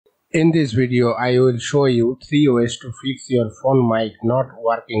In this video, I will show you 3 ways to fix your phone mic not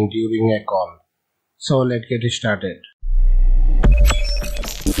working during a call. So let's get started.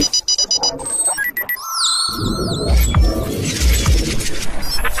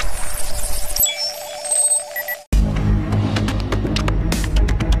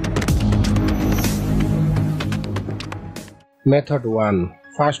 Method 1.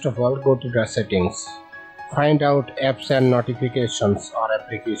 First of all, go to the settings. Find out apps and notifications or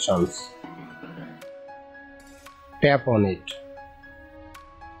applications. Tap on it.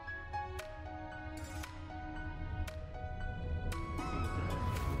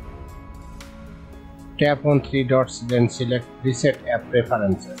 Tap on 3 dots, then select Reset App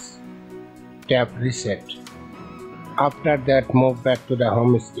Preferences. Tap Reset. After that, move back to the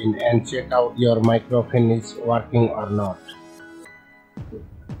home screen and check out your microphone is working or not.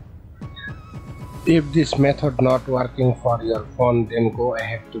 If this method not working for your phone, then go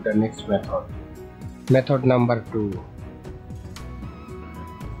ahead to the next method. Method number 2.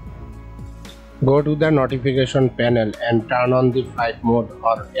 Go to the notification panel and turn on the flight mode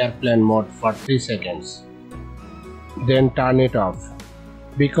or airplane mode for 3 seconds. Then turn it off,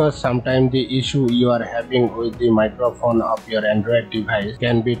 because sometimes the issue you are having with the microphone of your Android device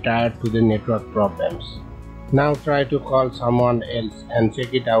can be tied to the network problems. Now try to call someone else and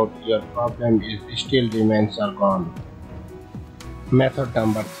check it out, your problem is still remains or gone. Method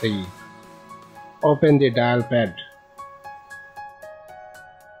number 3. Open the dial pad.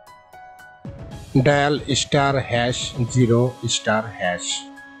 Dial *0*#.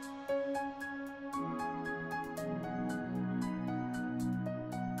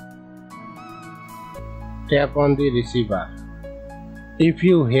 Tap on the receiver. If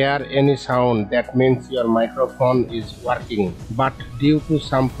you hear any sound, that means your microphone is working, but due to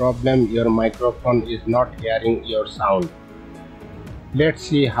some problem your microphone is not hearing your sound. Let's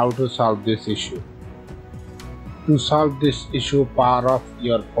see how to solve this issue. To solve this issue, power off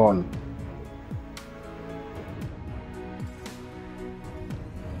your phone.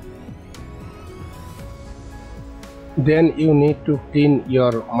 Then you need to clean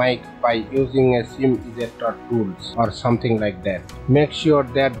your mic by using a SIM ejector tools or something like that. Make sure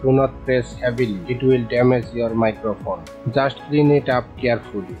that do not press heavily, it will damage your microphone. Just clean it up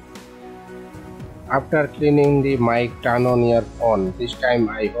carefully. After cleaning the mic, turn on your phone. This time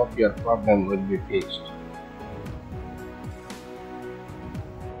I hope your problem will be fixed.